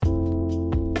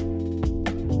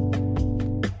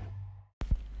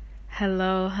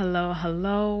Hello, hello,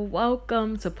 hello.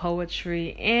 Welcome to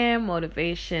Poetry and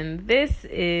Motivation. This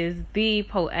is the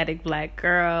Poetic Black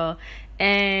Girl,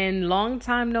 and long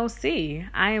time no see.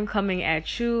 I am coming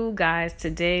at you guys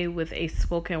today with a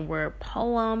spoken word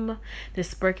poem. This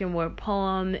spoken word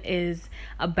poem is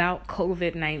about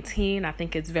COVID-19. I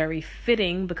think it's very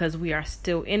fitting because we are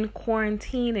still in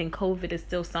quarantine and COVID is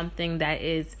still something that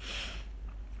is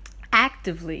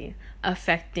actively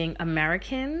affecting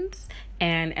Americans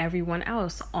and everyone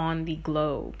else on the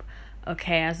globe.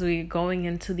 Okay, as we're going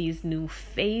into these new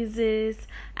phases,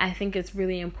 I think it's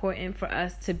really important for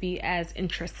us to be as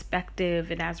introspective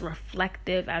and as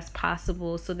reflective as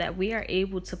possible so that we are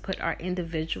able to put our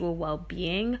individual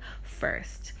well-being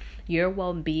first. Your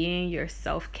well-being, your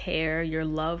self-care, your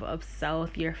love of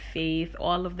self, your faith,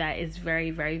 all of that is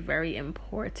very, very, very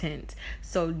important.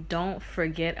 So don't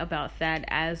forget about that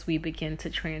as we begin to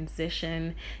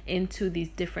transition into these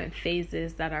different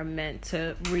phases that are meant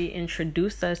to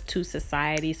reintroduce us to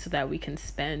society so that we can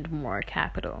spend more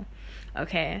capital.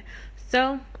 Okay,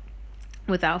 so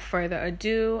without further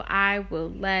ado, I will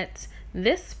let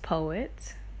this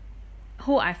poet,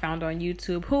 who I found on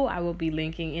YouTube, who I will be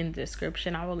linking in the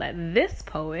description, I will let this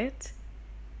poet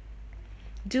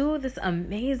do this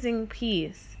amazing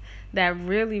piece that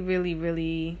really, really,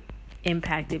 really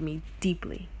impacted me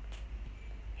deeply.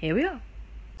 Here we go.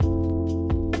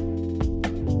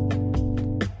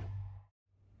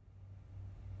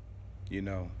 You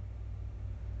know,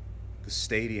 the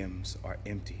stadiums are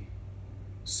empty,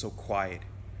 so quiet.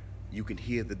 You can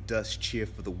hear the dust cheer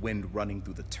for the wind running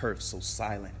through the turf, so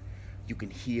silent. You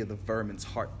can hear the vermin's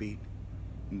heartbeat.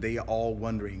 And they are all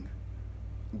wondering,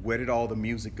 where did all the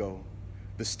music go?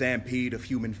 The stampede of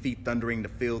human feet thundering to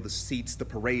fill the seats, the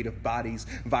parade of bodies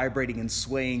vibrating and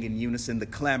swaying in unison, the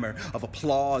clamor of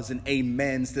applause and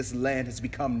amens. This land has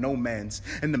become no man's,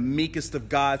 and the meekest of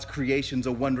God's creations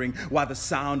are wondering why the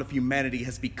sound of humanity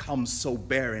has become so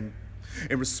barren.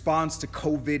 In response to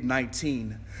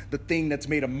COVID-19, the thing that's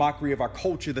made a mockery of our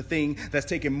culture, the thing that's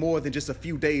taken more than just a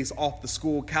few days off the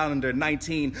school calendar,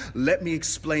 19, let me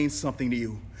explain something to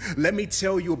you. Let me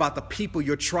tell you about the people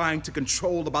you're trying to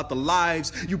control, about the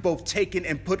lives you both taken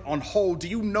and put on hold. Do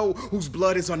you know whose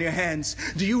blood is on your hands?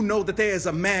 Do you know that there is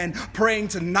a man praying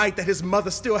tonight that his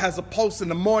mother still has a pulse in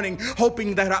the morning,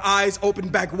 hoping that her eyes open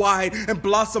back wide and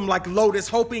blossom like lotus,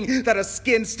 hoping that her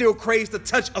skin still craves the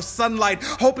touch of sunlight,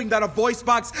 hoping that her voice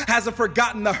box hasn't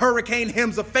forgotten the hurricane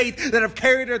hymns of faith that have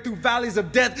carried her through valleys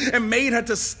of death and made her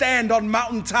to stand on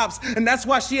mountaintops. And that's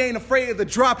why she ain't afraid of the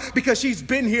drop, because she's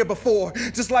been here before.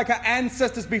 Just like her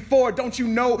ancestors before, don't you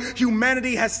know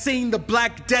humanity has seen the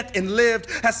Black Death and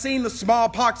lived, has seen the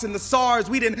smallpox and the SARS.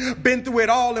 We didn't been through it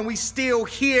all and we still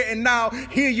here, and now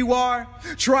here you are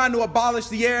trying to abolish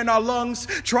the air in our lungs,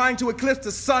 trying to eclipse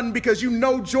the sun because you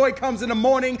know joy comes in the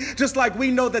morning, just like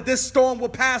we know that this storm will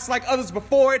pass like others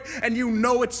before it, and you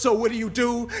know it. So what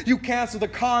do? You cancel the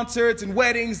concerts and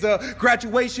weddings, the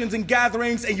graduations and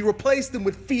gatherings, and you replace them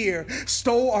with fear,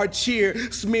 stole our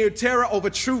cheer, smeared terror over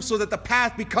truth so that the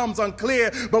path becomes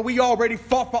unclear. But we already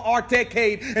fought for our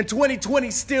decade, and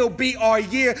 2020 still be our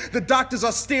year. The doctors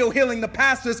are still healing, the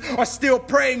pastors are still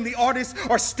praying, the artists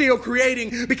are still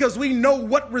creating, because we know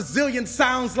what resilience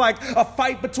sounds like, a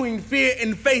fight between fear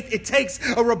and faith. It takes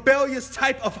a rebellious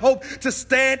type of hope to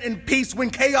stand in peace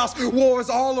when chaos wars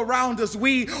all around us.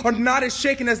 We are not as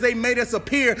shaken as they made us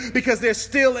appear, because there's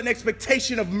still an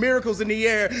expectation of miracles in the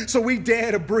air. So we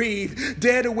dare to breathe,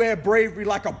 dare to wear bravery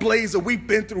like a blazer. We've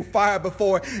been through fire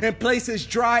before, in places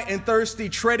dry and thirsty,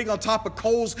 treading on top of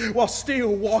coals while still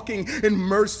walking in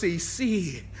mercy.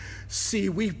 See,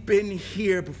 we've been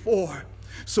here before.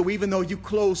 So even though you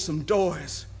closed some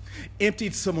doors,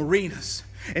 emptied some arenas,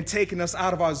 and taken us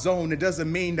out of our zone, it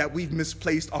doesn't mean that we've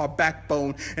misplaced our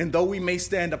backbone. And though we may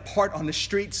stand apart on the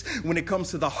streets, when it comes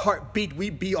to the heartbeat,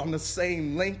 we be on the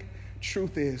same link.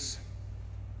 Truth is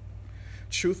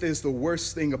the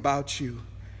worst thing about you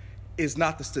is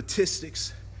not the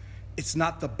statistics. It's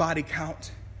not the body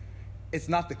count. It's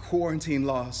not the quarantine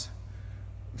laws.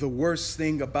 The worst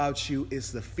thing about you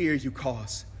is the fear you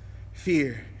cause.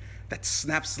 Fear that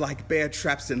snaps like bear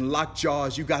traps and locked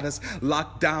jaws. You got us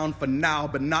locked down for now,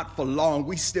 but not for long.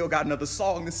 We still got another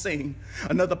song to sing,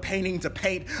 another painting to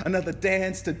paint, another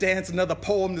dance to dance, another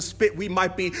poem to spit. We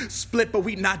might be split, but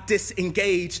we not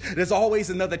disengaged. There's always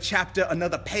another chapter,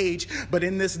 another page. But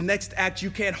in this next act, you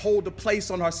can't hold a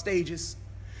place on our stages.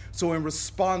 So in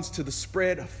response to the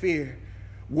spread of fear,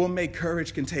 we'll make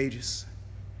courage contagious.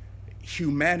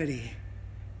 Humanity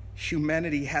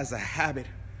has a habit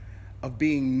of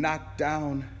being knocked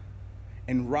down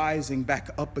and rising back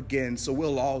up again, so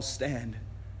we'll all stand.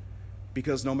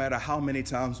 Because no matter how many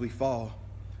times we fall,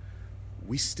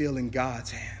 we still in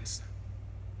God's hands.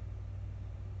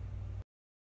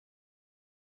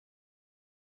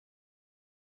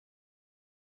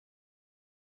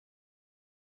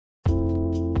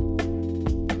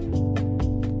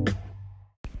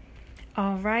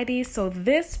 Alrighty, so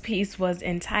this piece was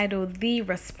entitled The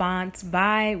Response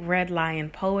by Red Lion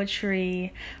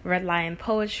Poetry. Red Lion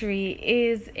Poetry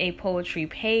is a poetry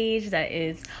page that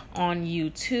is on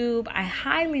YouTube. I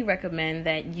highly recommend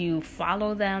that you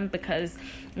follow them because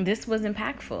this was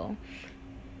impactful.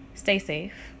 Stay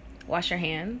safe, wash your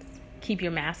hands, keep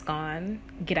your mask on,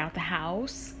 get out the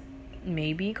house.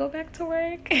 Maybe go back to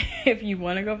work if you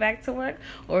want to go back to work,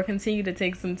 or continue to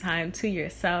take some time to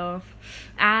yourself.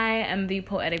 I am the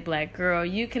Poetic Black Girl.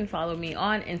 You can follow me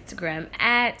on Instagram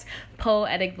at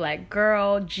Poetic Black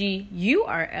Girl,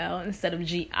 GURL instead of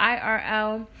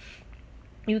GIRL.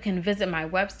 You can visit my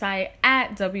website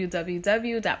at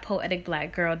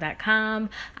www.poeticblackgirl.com.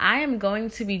 I am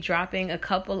going to be dropping a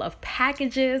couple of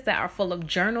packages that are full of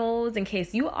journals in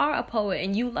case you are a poet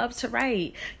and you love to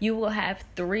write. You will have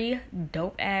 3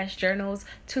 dope-ass journals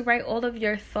to write all of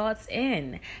your thoughts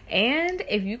in. And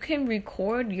if you can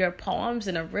record your poems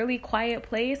in a really quiet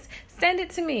place, send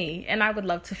it to me and I would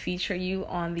love to feature you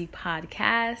on the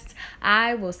podcast.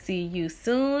 I will see you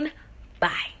soon.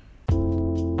 Bye.